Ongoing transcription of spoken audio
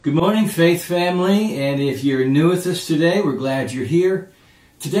Good morning, Faith family, and if you're new with us today, we're glad you're here.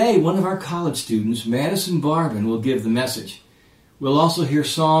 Today, one of our college students, Madison Barbin, will give the message. We'll also hear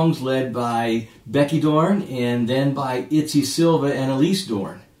songs led by Becky Dorn and then by Itzy Silva and Elise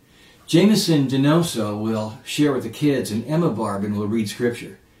Dorn. Jameson Denoso will share with the kids, and Emma Barbin will read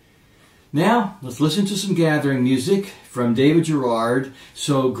scripture. Now, let's listen to some gathering music from David Gerard.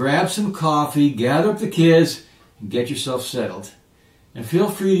 So grab some coffee, gather up the kids, and get yourself settled. And feel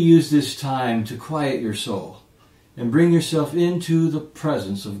free to use this time to quiet your soul and bring yourself into the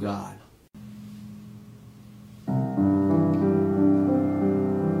presence of God.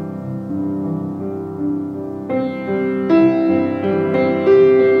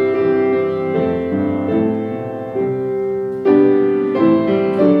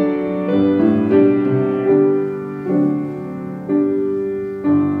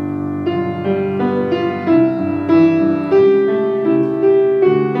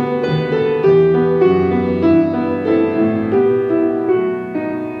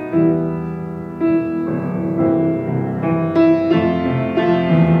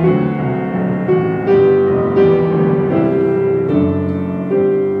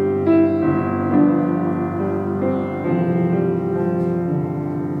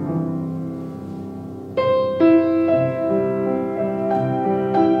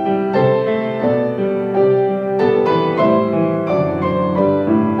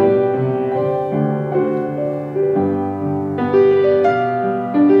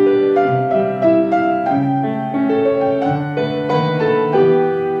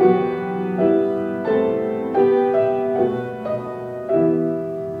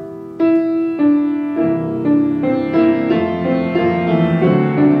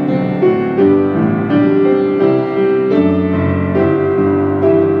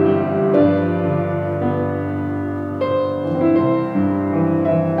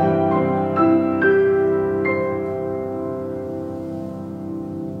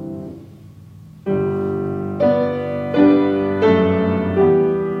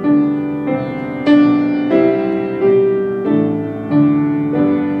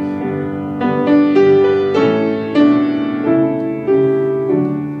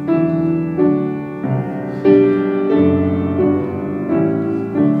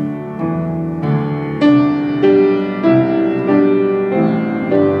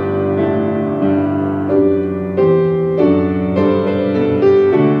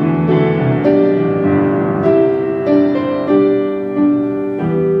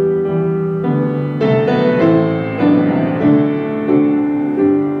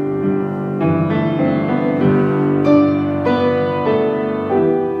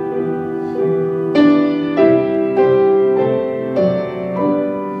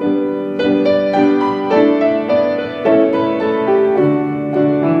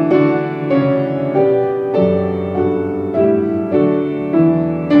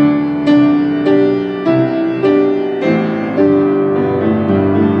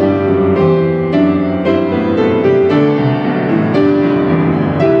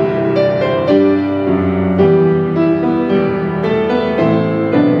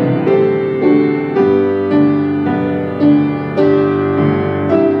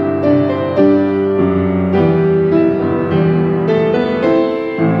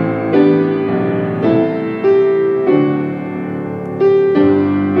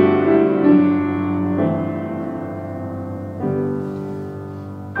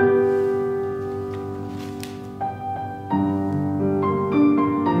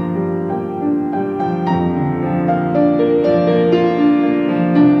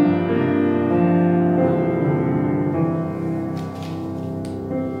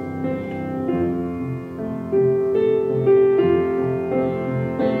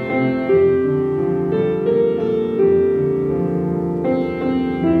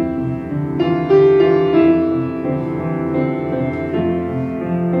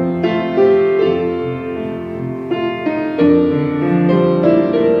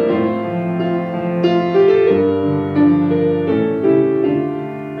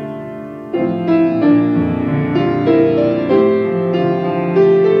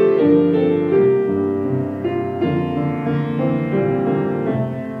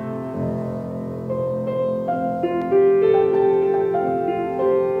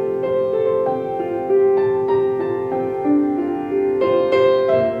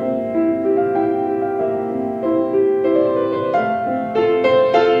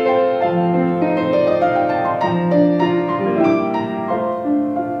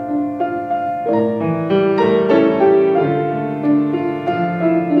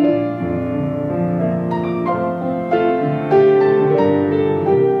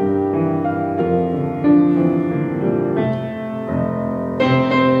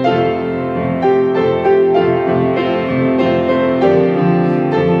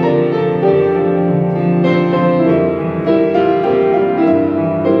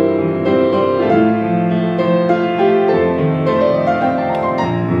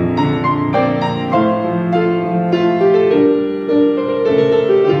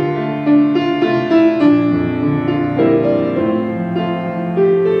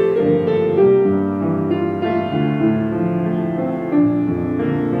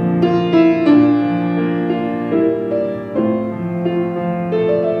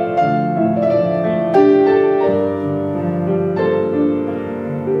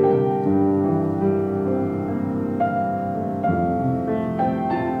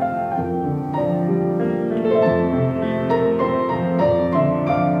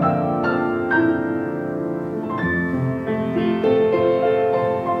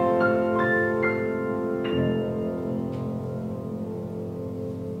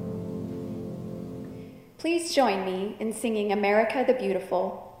 Please join me in singing America the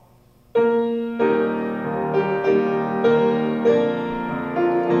Beautiful.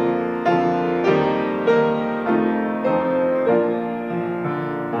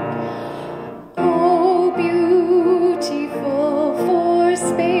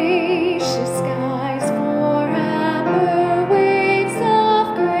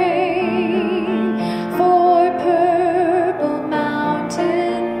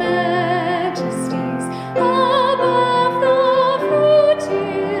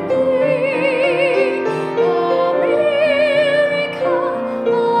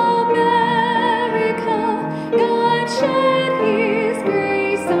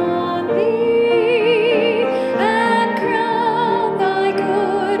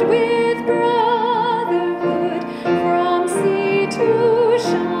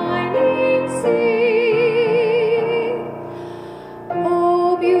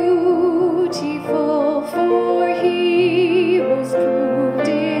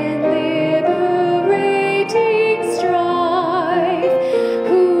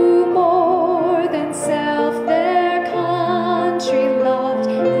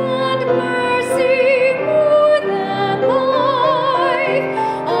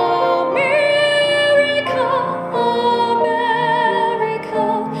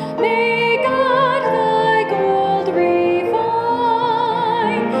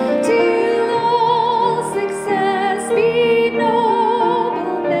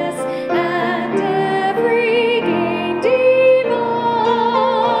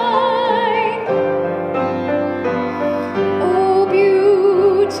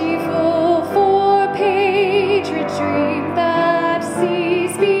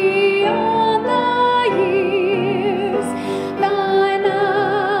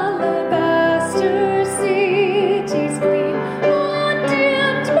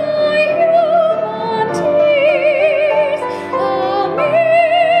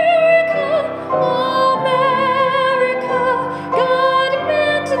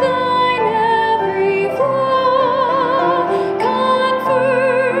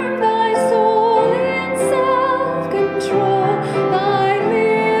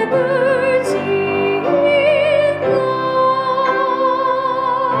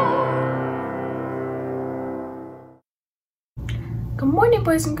 Good morning,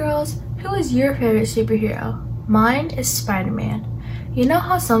 boys and girls. Who is your favorite superhero? Mine is Spider-Man. You know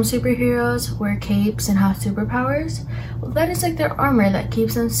how some superheroes wear capes and have superpowers? Well, that is like their armor that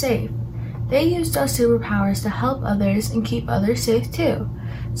keeps them safe. They use those superpowers to help others and keep others safe too.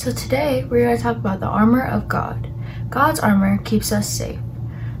 So today, we're going to talk about the armor of God. God's armor keeps us safe.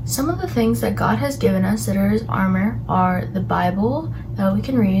 Some of the things that God has given us that are His armor are the Bible that we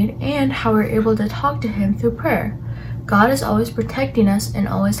can read and how we're able to talk to Him through prayer. God is always protecting us and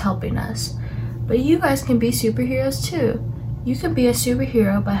always helping us. But you guys can be superheroes too. You can be a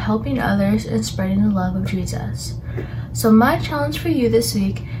superhero by helping others and spreading the love of Jesus. So my challenge for you this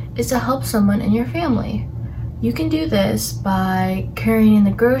week is to help someone in your family. You can do this by carrying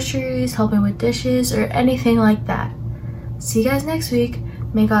the groceries, helping with dishes, or anything like that. See you guys next week.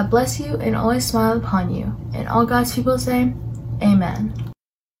 May God bless you and always smile upon you. And all God's people say, Amen.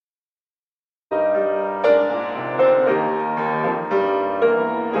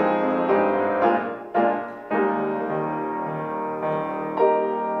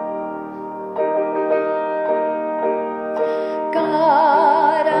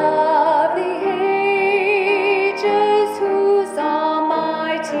 God of the ages, whose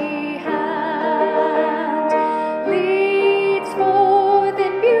almighty hand leads forth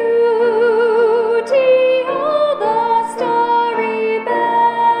in beauty all the starry band.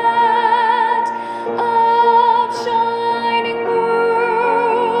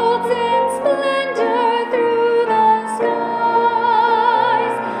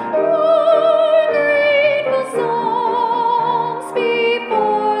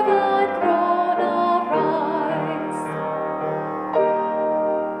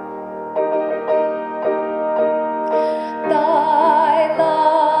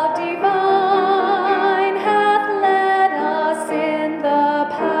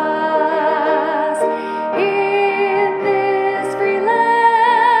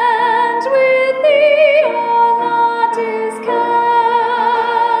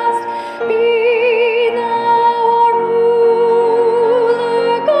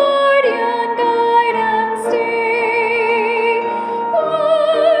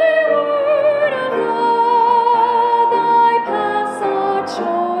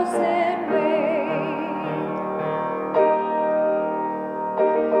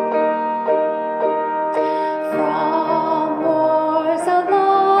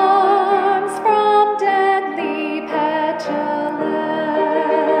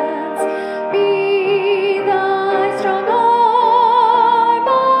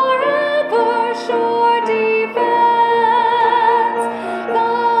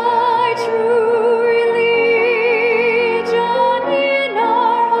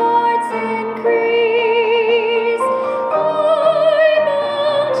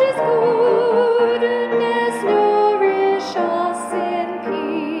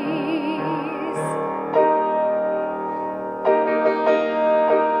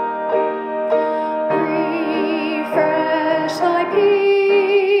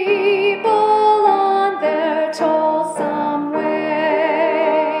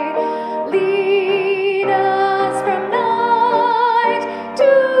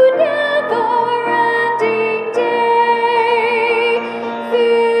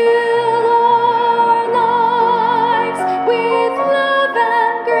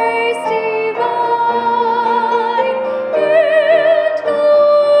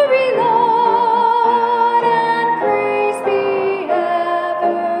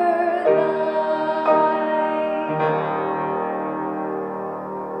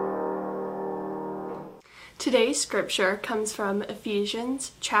 scripture comes from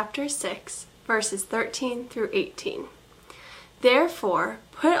Ephesians chapter 6, verses 13 through 18. Therefore,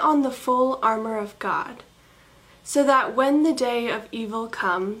 put on the full armor of God, so that when the day of evil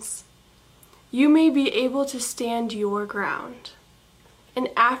comes, you may be able to stand your ground. And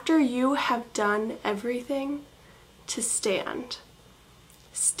after you have done everything, to stand.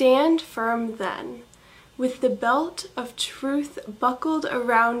 Stand firm then, with the belt of truth buckled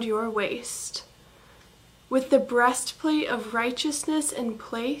around your waist, with the breastplate of righteousness in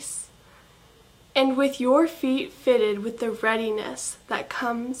place, and with your feet fitted with the readiness that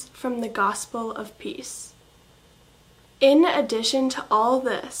comes from the gospel of peace. In addition to all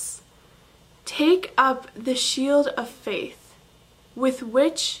this, take up the shield of faith, with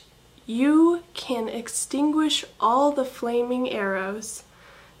which you can extinguish all the flaming arrows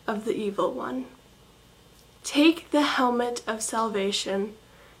of the evil one. Take the helmet of salvation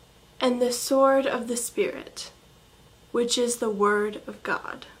and the sword of the Spirit, which is the Word of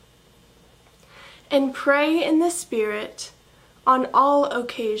God. And pray in the Spirit on all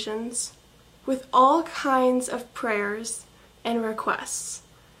occasions, with all kinds of prayers and requests.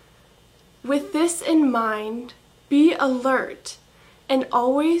 With this in mind, be alert and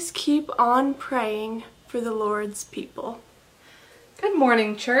always keep on praying for the Lord's people. Good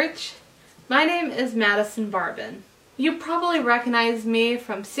morning, church. My name is Madison Barbin. You probably recognize me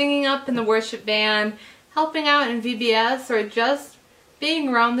from singing up in the worship band, helping out in VBS, or just being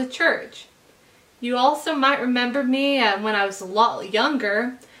around the church. You also might remember me when I was a lot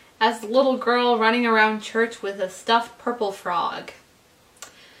younger as the little girl running around church with a stuffed purple frog.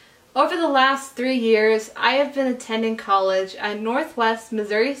 Over the last 3 years, I have been attending college at Northwest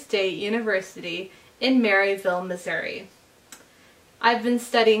Missouri State University in Maryville, Missouri. I've been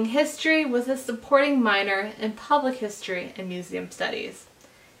studying history with a supporting minor in public history and museum studies.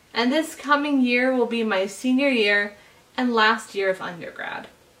 And this coming year will be my senior year and last year of undergrad.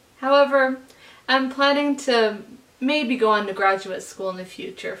 However, I'm planning to maybe go on to graduate school in the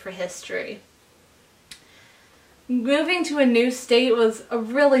future for history. Moving to a new state was a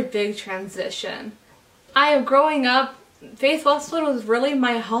really big transition. Growing up, Faith Westwood was really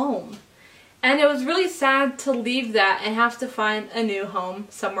my home. And it was really sad to leave that and have to find a new home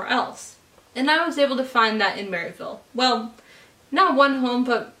somewhere else. And I was able to find that in Maryville. Well, not one home,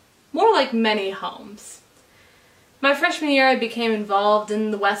 but more like many homes. My freshman year, I became involved in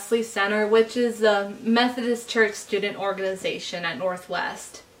the Wesley Center, which is the Methodist Church student organization at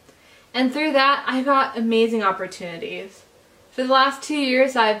Northwest. And through that, I got amazing opportunities. For the last 2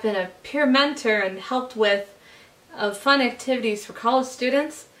 years, I've been a peer mentor and helped with fun activities for college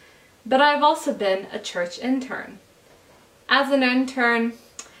students. But I've also been a church intern. As an intern,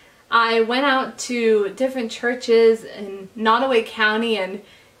 I went out to different churches in Nottoway County and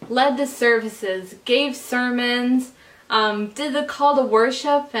led the services, gave sermons, did the call to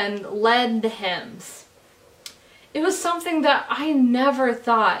worship, and led the hymns. It was something that I never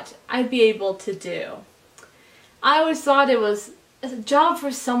thought I'd be able to do. I always thought it was a job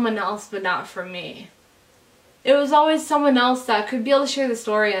for someone else, but not for me. It was always someone else that could be able to share the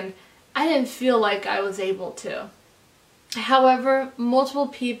story, and I didn't feel like I was able to. However, multiple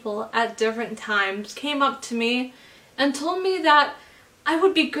people at different times came up to me and told me that I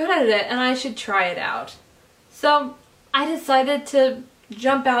would be good at it and I should try it out. So I decided to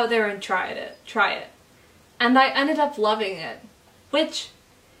jump out there and try it. And I ended up loving it. Which,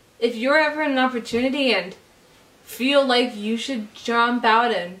 if you're ever in an opportunity and feel like you should jump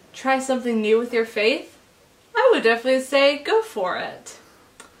out and try something new with your faith, I would definitely say go for it.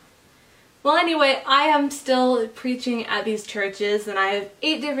 Well, anyway, I am still preaching at these churches, and I have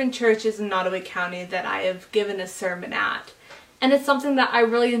 8 different churches in Nottoway County that I have given a sermon at. And it's something that I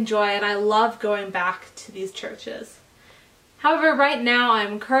really enjoy, and I love going back to these churches. However, right now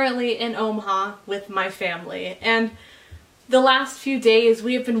I'm currently in Omaha with my family, and the last few days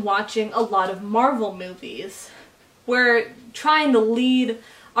we have been watching a lot of Marvel movies. We're trying to lead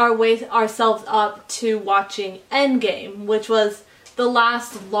ourselves up to watching Endgame, which was the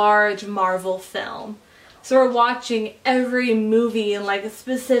last large Marvel film. So we're watching every movie in like a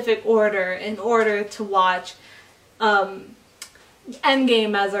specific order in order to watch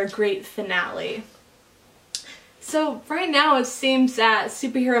Endgame as our great finale. So right now it seems that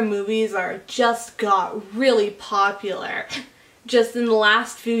superhero movies are just got really popular. Just in the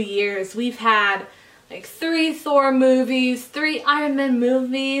last few years we've had like 3 Thor movies, 3 Iron Man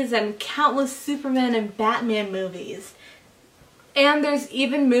movies, and countless Superman and Batman movies. And there's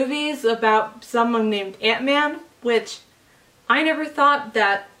even movies about someone named Ant-Man, which I never thought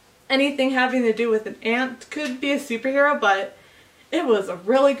that anything having to do with an ant could be a superhero, but It was a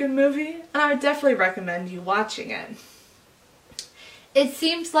really good movie, and I would definitely recommend you watching it. It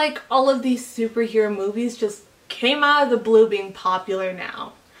seems like all of these superhero movies just came out of the blue being popular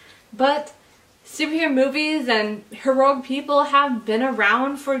now. But superhero movies and heroic people have been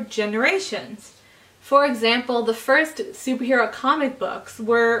around for generations. For example, the first superhero comic books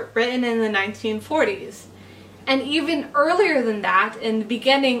were written in the 1940s. And even earlier than that, in the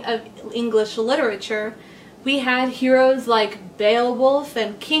beginning of English literature, we had heroes like Beowulf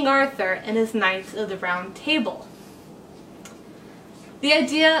and King Arthur and his Knights of the Round Table. The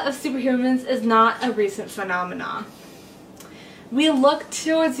idea of superhumans is not a recent phenomenon. We look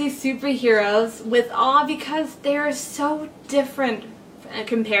towards these superheroes with awe because they are so different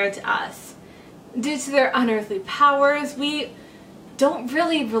compared to us. Due to their unearthly powers, we don't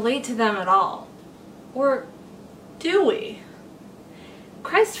really relate to them at all. Or do we?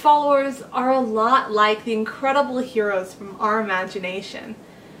 Christ followers are a lot like the incredible heroes from our imagination.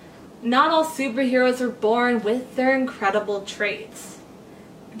 Not all superheroes are born with their incredible traits.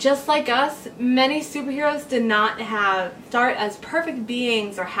 Just like us, many superheroes did not start as perfect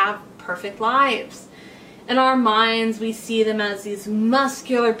beings or have perfect lives. In our minds, we see them as these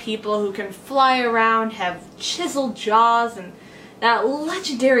muscular people who can fly around, have chiseled jaws, and that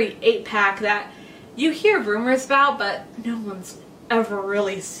legendary 8-pack that you hear rumors about, but no one's ever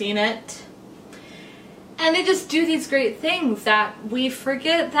really seen it. And they just do these great things that we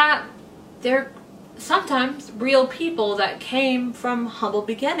forget that they're sometimes real people that came from humble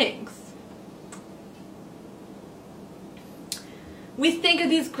beginnings. We think of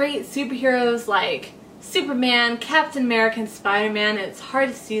these great superheroes like Superman, Captain America, and Spider-Man, and it's hard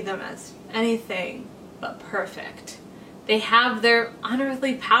to see them as anything but perfect. They have their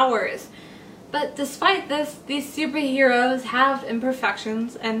unearthly powers, but despite this, these superheroes have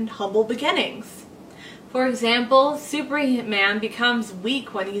imperfections and humble beginnings. For example, Superman becomes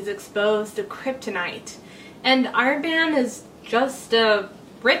weak when he's exposed to kryptonite, and Iron Man is just a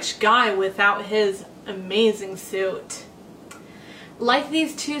rich guy without his amazing suit. Like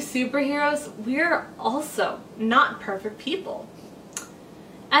these two superheroes, we're also not perfect people.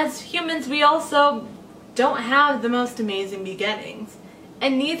 As humans, we also don't have the most amazing beginnings,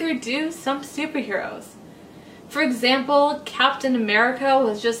 and neither do some superheroes. For example, Captain America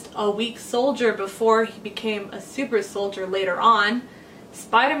was just a weak soldier before he became a super soldier later on.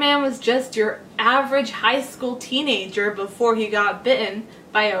 Spider-Man was just your average high school teenager before he got bitten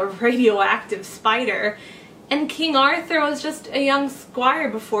by a radioactive spider. And King Arthur was just a young squire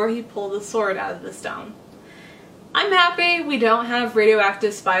before he pulled the sword out of the stone. I'm happy we don't have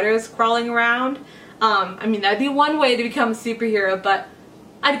radioactive spiders crawling around. I mean, that'd be one way to become a superhero, but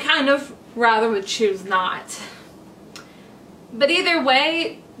I'd kind of rather would choose not. But either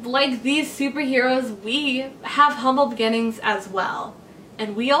way, like these superheroes, we have humble beginnings as well.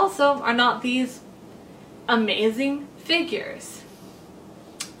 And we also are not these amazing figures.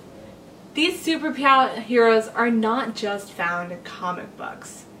 These superheroes are not just found in comic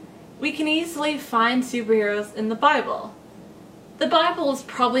books. We can easily find superheroes in the Bible. The Bible is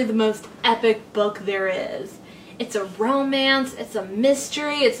probably the most epic book there is. It's a romance, it's a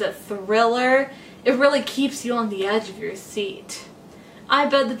mystery, it's a thriller. It really keeps you on the edge of your seat. I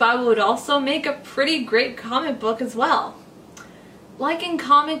bet the Bible would also make a pretty great comic book as well. Like in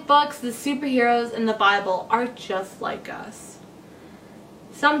comic books, the superheroes in the Bible are just like us.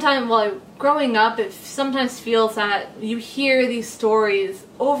 Sometimes, while growing up, it sometimes feels that you hear these stories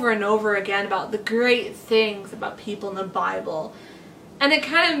over and over again about the great things about people in the Bible. And it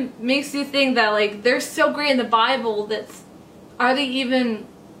kind of makes you think that, like, they're so great in the Bible that are they even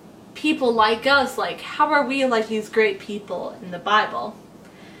people like us? Like, how are we like these great people in the Bible?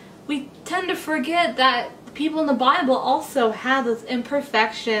 We tend to forget that the people in the Bible also had those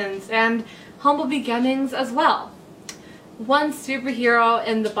imperfections and humble beginnings as well. One superhero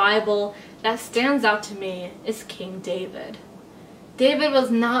in the Bible that stands out to me is King David. David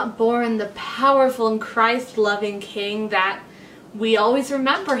was not born the powerful and Christ-loving king that we always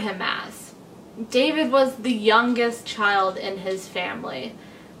remember him as. David was the youngest child in his family.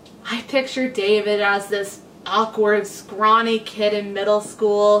 I picture David as this awkward, scrawny kid in middle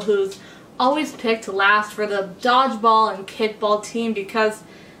school who's always picked last for the dodgeball and kickball team because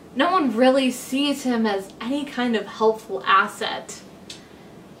no one really sees him as any kind of helpful asset.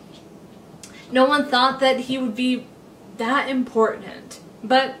 No one thought that he would be that important,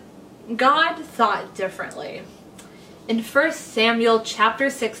 but God thought differently. In 1 Samuel chapter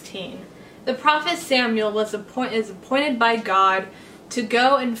 16, the prophet Samuel is appointed by God to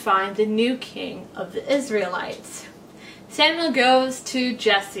go and find the new king of the Israelites. Samuel goes to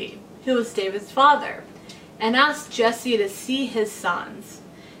Jesse, who was David's father, and asks Jesse to see his sons.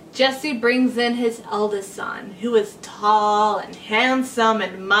 Jesse brings in his eldest son, who is tall and handsome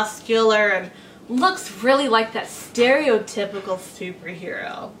and muscular and looks really like that stereotypical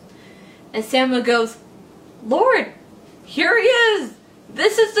superhero. And Samuel goes, "Lord, here he is!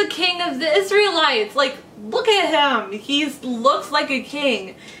 This is the king of the Israelites! Like, look at him! He looks like a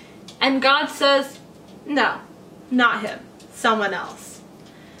king." And God says, "No, not him. Someone else."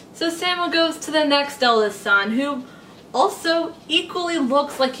 So Samuel goes to the next eldest son, who also equally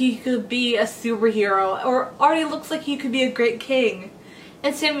looks like he could be a superhero, or already looks like he could be a great king.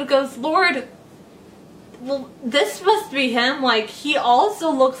 And Samuel goes, "Lord, well, this must be him. Like, he also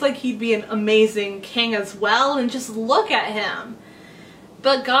looks like he'd be an amazing king as well, and just look at him."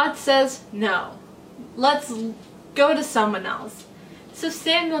 But God says, "No, let's go to someone else." So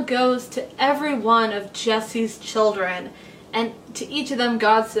Samuel goes to every one of Jesse's children, and to each of them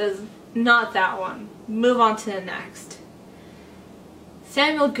God says, "Not that one. Move on to the next."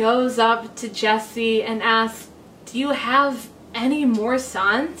 Samuel goes up to Jesse and asks, "Do you have any more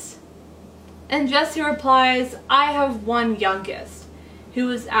sons?" And Jesse replies, "I have one youngest, who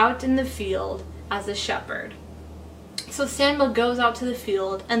is out in the field as a shepherd." So Samuel goes out to the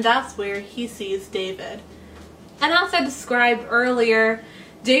field, and that's where he sees David. And as I described earlier,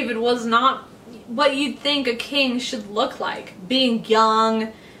 David was not what you'd think a king should look like, being young,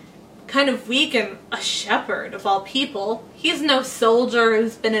 kind of weak, and a shepherd of all people. He's no soldier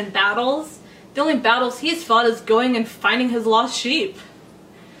who's been in battles. The only battles he's fought is going and finding his lost sheep.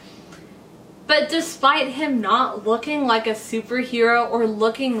 But despite him not looking like a superhero or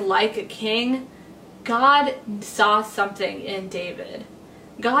looking like a king, God saw something in David.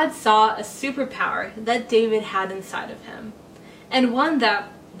 God saw a superpower that David had inside of him, and one that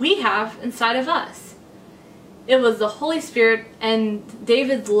we have inside of us. It was the Holy Spirit and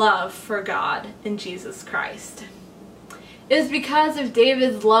David's love for God in Jesus Christ. It was because of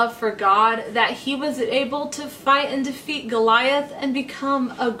David's love for God that he was able to fight and defeat Goliath and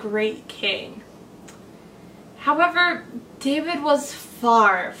become a great king. However, David was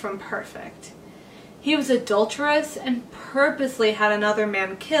far from perfect. He was adulterous and purposely had another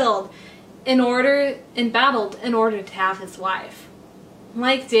man killed in battle in order to have his wife.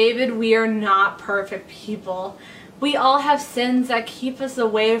 Like David, we are not perfect people. We all have sins that keep us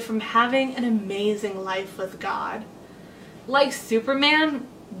away from having an amazing life with God. Like Superman,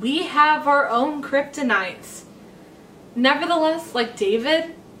 we have our own kryptonites. Nevertheless, like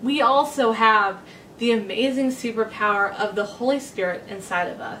David, we also have the amazing superpower of the Holy Spirit inside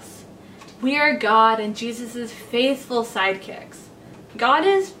of us. We are God and Jesus' faithful sidekicks. God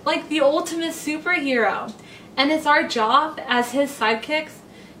is like the ultimate superhero, and it's our job as his sidekicks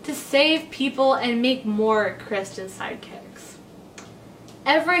to save people and make more Christian sidekicks.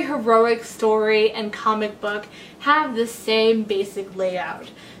 Every heroic story and comic book have the same basic layout,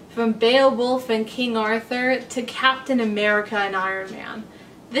 from Beowulf and King Arthur to Captain America and Iron Man.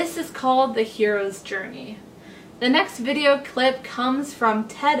 This is called the hero's journey. The next video clip comes from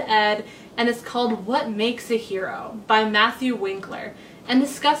TED Ed and is called What Makes a Hero by Matthew Winkler, and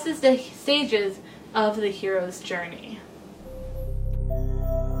discusses the stages of the hero's journey.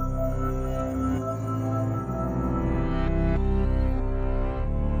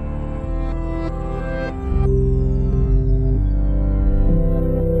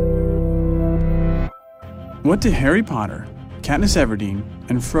 What do Harry Potter, Katniss Everdeen,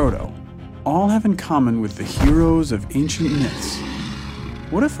 and Frodo all have in common with the heroes of ancient myths?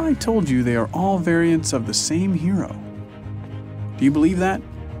 What if I told you they are all variants of the same hero? Do you believe that?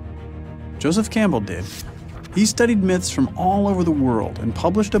 Joseph Campbell did. He studied myths from all over the world and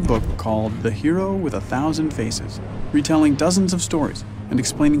published a book called The Hero with 1,000 Faces, retelling dozens of stories and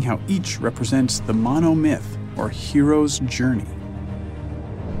explaining how each represents the monomyth, or hero's journey.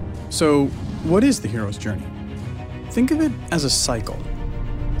 So, what is the hero's journey? Think of it as a cycle.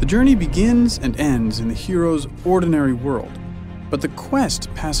 The journey begins and ends in the hero's ordinary world, but the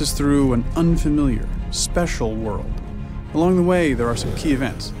quest passes through an unfamiliar, special world. Along the way, there are some key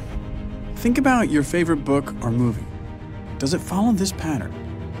events. Think about your favorite book or movie. Does it follow this pattern?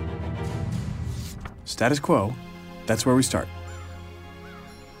 Status quo, that's where we start.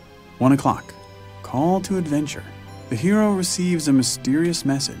 1 o'clock, call to adventure. The hero receives a mysterious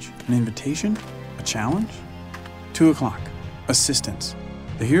message, an invitation, a challenge. 2 o'clock, assistance.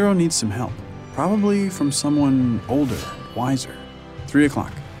 The hero needs some help, probably from someone older, wiser. 3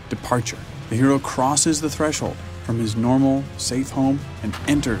 o'clock, departure. The hero crosses the threshold from his normal, safe home and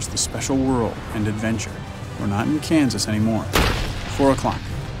enters the special world and adventure. We're not in Kansas anymore. 4 o'clock,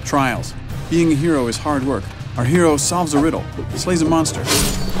 trials. Being a hero is hard work. Our hero solves a riddle, slays a monster,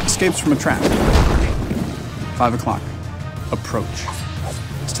 escapes from a trap. 5 o'clock. Approach.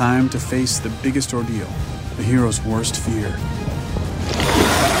 It's time to face the biggest ordeal, the hero's worst fear.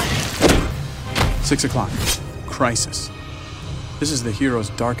 6 o'clock. Crisis. This is the hero's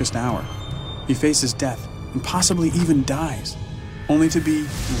darkest hour. He faces death and possibly even dies, only to be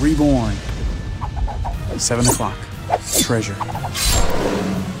reborn. 7 o'clock. Treasure.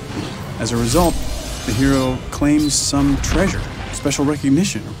 As a result, the hero claims some treasure, special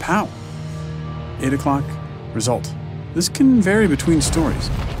recognition, or power. 8 o'clock. Result. This can vary between stories.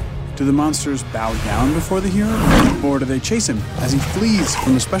 Do the monsters bow down before the hero, or do they chase him as he flees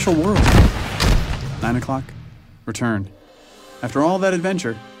from the special world? 9 o'clock. Return. After all that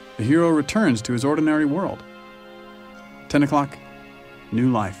adventure, the hero returns to his ordinary world. 10 o'clock.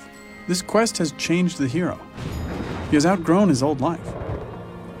 New life. This quest has changed the hero. He has outgrown his old life.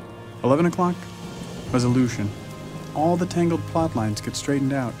 11 o'clock. Resolution. All the tangled plot lines get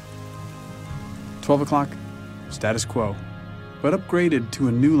straightened out. 12 o'clock. Status quo, but upgraded to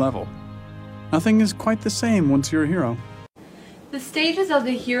a new level. Nothing is quite the same once you're a hero. The stages of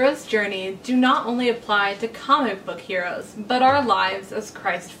the hero's journey do not only apply to comic book heroes, but our lives as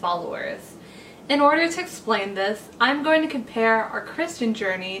Christ followers. In order to explain this, I'm going to compare our Christian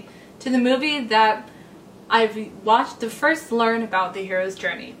journey to the movie that I've watched to first learn about the hero's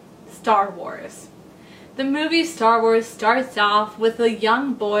journey, Star Wars. The movie Star Wars starts off with a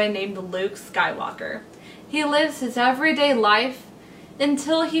young boy named Luke Skywalker. He lives his everyday life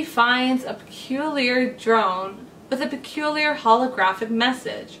until he finds a peculiar drone with a peculiar holographic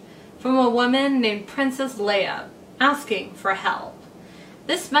message from a woman named Princess Leia asking for help.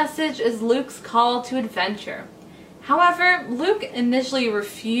 This message is Luke's call to adventure. However, Luke initially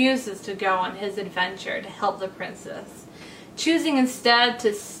refuses to go on his adventure to help the princess, choosing instead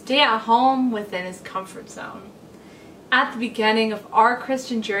to stay at home within his comfort zone. At the beginning of our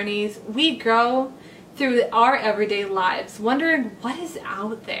Christian journeys, we grow through our everyday lives, wondering what is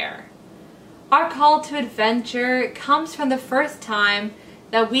out there. Our call to adventure comes from the first time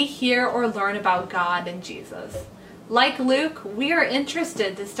that we hear or learn about God and Jesus. Like Luke, we are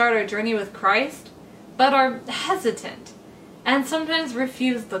interested to start our journey with Christ, but are hesitant and sometimes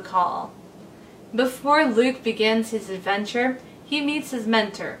refuse the call. Before Luke begins his adventure, he meets his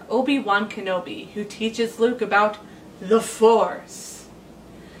mentor, Obi-Wan Kenobi, who teaches Luke about the Force.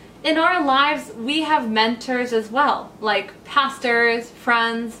 In our lives, we have mentors as well, like pastors,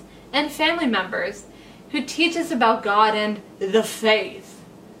 friends, and family members who teach us about God and the faith.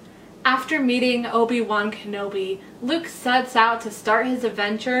 After meeting Obi-Wan Kenobi, Luke sets out to start his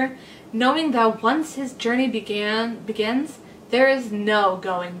adventure, knowing that once his journey begins, there is no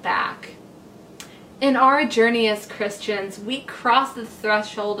going back. In our journey as Christians, we cross the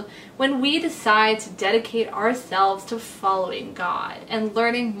threshold when we decide to dedicate ourselves to following God and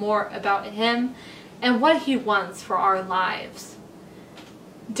learning more about Him and what He wants for our lives.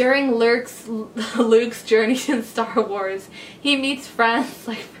 During Luke's journey in Star Wars, he meets friends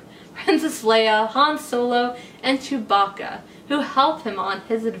like Princess Leia, Han Solo, and Chewbacca, who help him on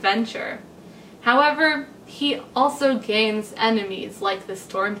his adventure. However, he also gains enemies like the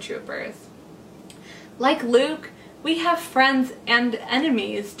Stormtroopers. Like Luke, we have friends and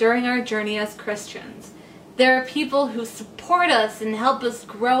enemies during our journey as Christians. There are people who support us and help us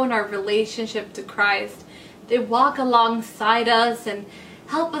grow in our relationship to Christ. They walk alongside us and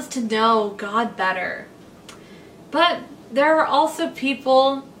help us to know God better. But there are also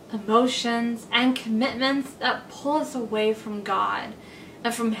people, emotions, and commitments that pull us away from God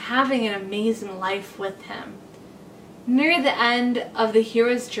and from having an amazing life with Him. Near the end of the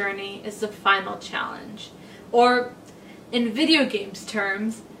hero's journey is the final challenge, or in video games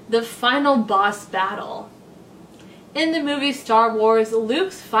terms, the final boss battle. In the movie Star Wars,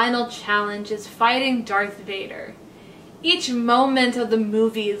 Luke's final challenge is fighting Darth Vader. Each moment of the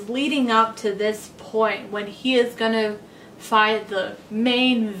movie is leading up to this point when he is going to fight the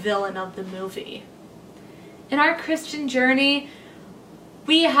main villain of the movie. In our Christian journey,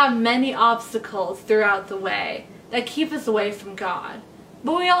 we have many obstacles throughout the way that keep us away from God.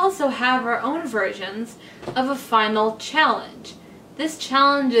 But we also have our own versions of a final challenge. This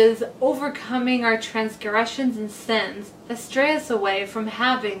challenge is overcoming our transgressions and sins that stray us away from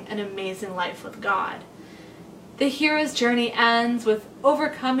having an amazing life with God. The hero's journey ends with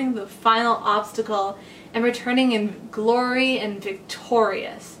overcoming the final obstacle and returning in glory and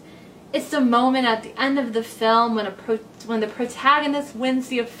victorious. It's the moment at the end of the film when the protagonist wins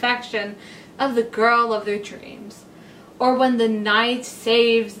the affection of the girl of their dreams, or when the knight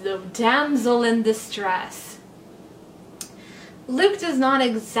saves the damsel in distress. Luke does not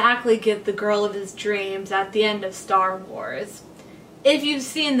exactly get the girl of his dreams at the end of Star Wars. If you've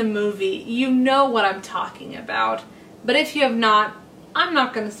seen the movie, you know what I'm talking about. But if you have not, I'm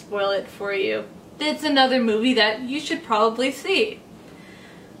not going to spoil it for you. It's another movie that you should probably see.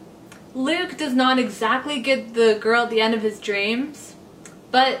 Luke does not exactly get the girl at the end of his dreams,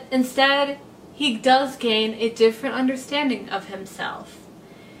 but instead, he does gain a different understanding of himself.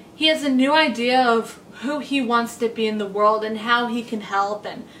 He has a new idea of who he wants to be in the world and how he can help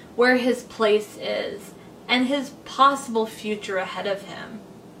and where his place is and his possible future ahead of him.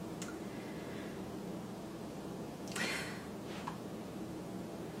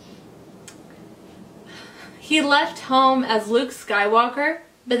 He left home as Luke Skywalker,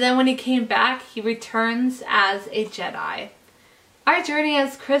 but then when he came back, he returns as a Jedi. Our journey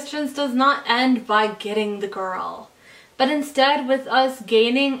as Christians does not end by getting the girl, but instead with us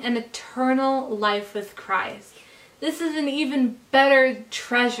gaining an eternal life with Christ. This is an even better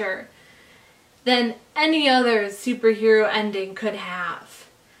treasure than any other superhero ending could have.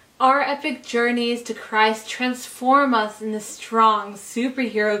 Our epic journeys to Christ transform us into strong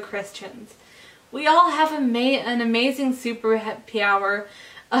superhero Christians. We all have an amazing superpower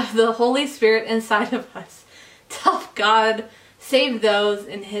of the Holy Spirit inside of us to help God save those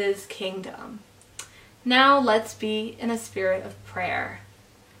in His kingdom. Now let's be in a spirit of prayer.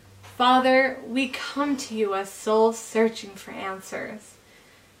 Father, we come to you as souls searching for answers.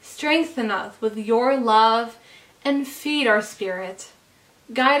 Strengthen us with your love and feed our spirit.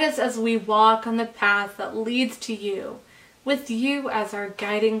 Guide us as we walk on the path that leads to you, with you as our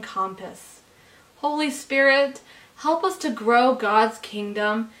guiding compass. Holy Spirit, help us to grow God's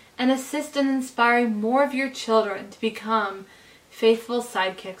kingdom and assist in inspiring more of your children to become faithful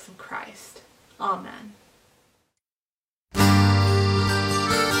sidekicks of Christ. Amen.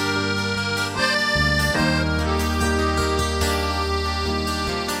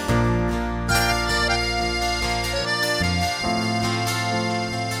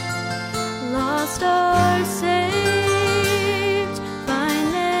 Lost or saved,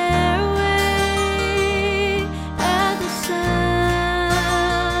 find their way at the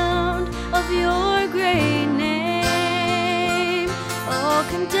sound of your great name. All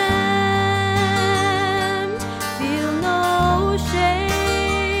condemned, feel no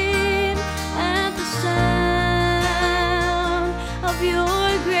shame at the sound of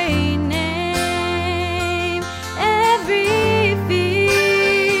your great name. Every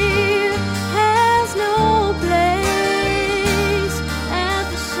fear has no place at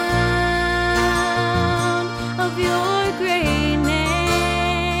the sound of your great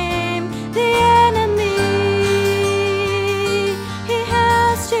name. The enemy, he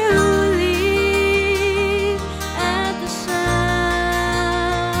has to leave at the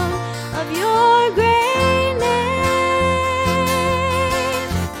sound of your great name.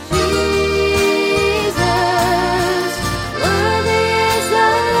 Jesus, worthy is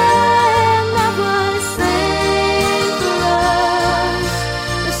the Lamb that was slain for us,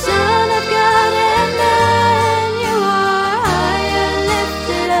 the Son of God, and then you are high and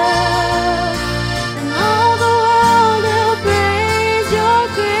lifted up, and all the world will praise your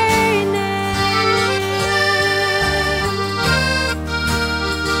great name.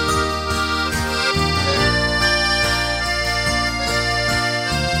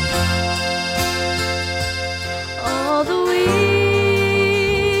 All the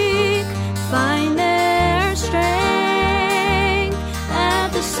weak find their strength at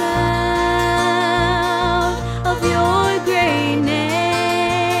the sound of your great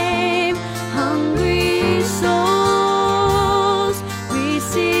name. Hungry souls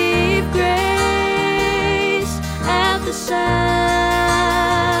receive grace at the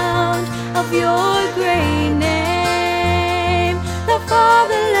sound of your great name. The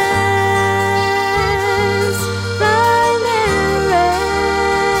fatherless find their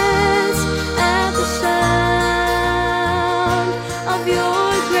rest at the sound of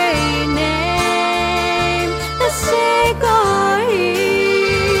your great name. The sick are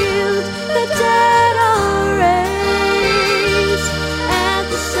healed, the dead are raised at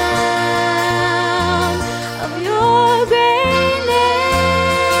the sound of your great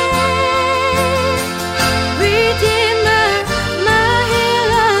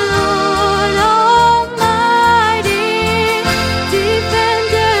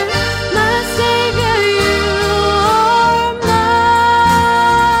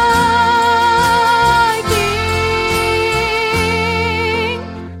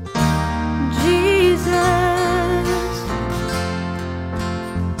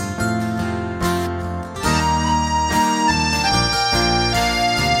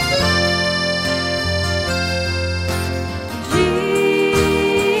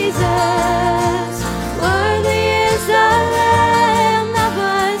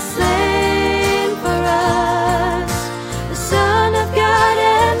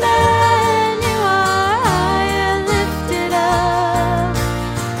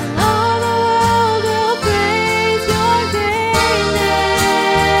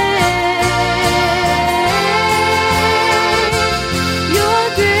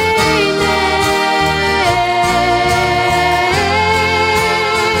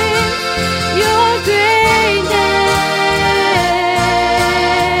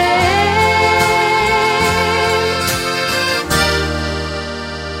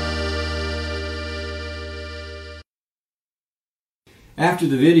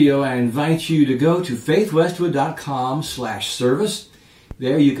after the video, I invite you to go to faithwestwood.com/service.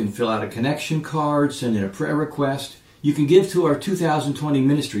 There you can fill out a connection card, send in a prayer request. You can give to our 2020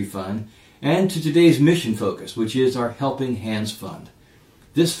 Ministry Fund and to today's mission focus, which is our Helping Hands Fund.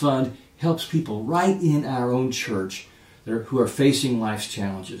 This fund helps people right in our own church who are facing life's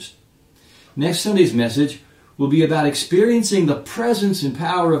challenges. Next Sunday's message will be about experiencing the presence and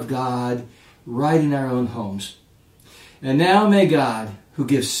power of God right in our own homes. And now may God, who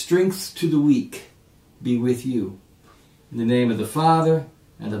gives strength to the weak, be with you. In the name of the Father,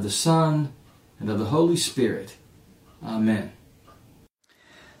 and of the Son, and of the Holy Spirit. Amen.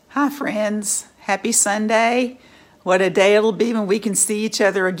 Hi, friends. Happy Sunday. What a day it'll be when we can see each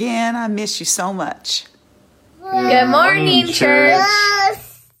other again. I miss you so much. Good morning, church.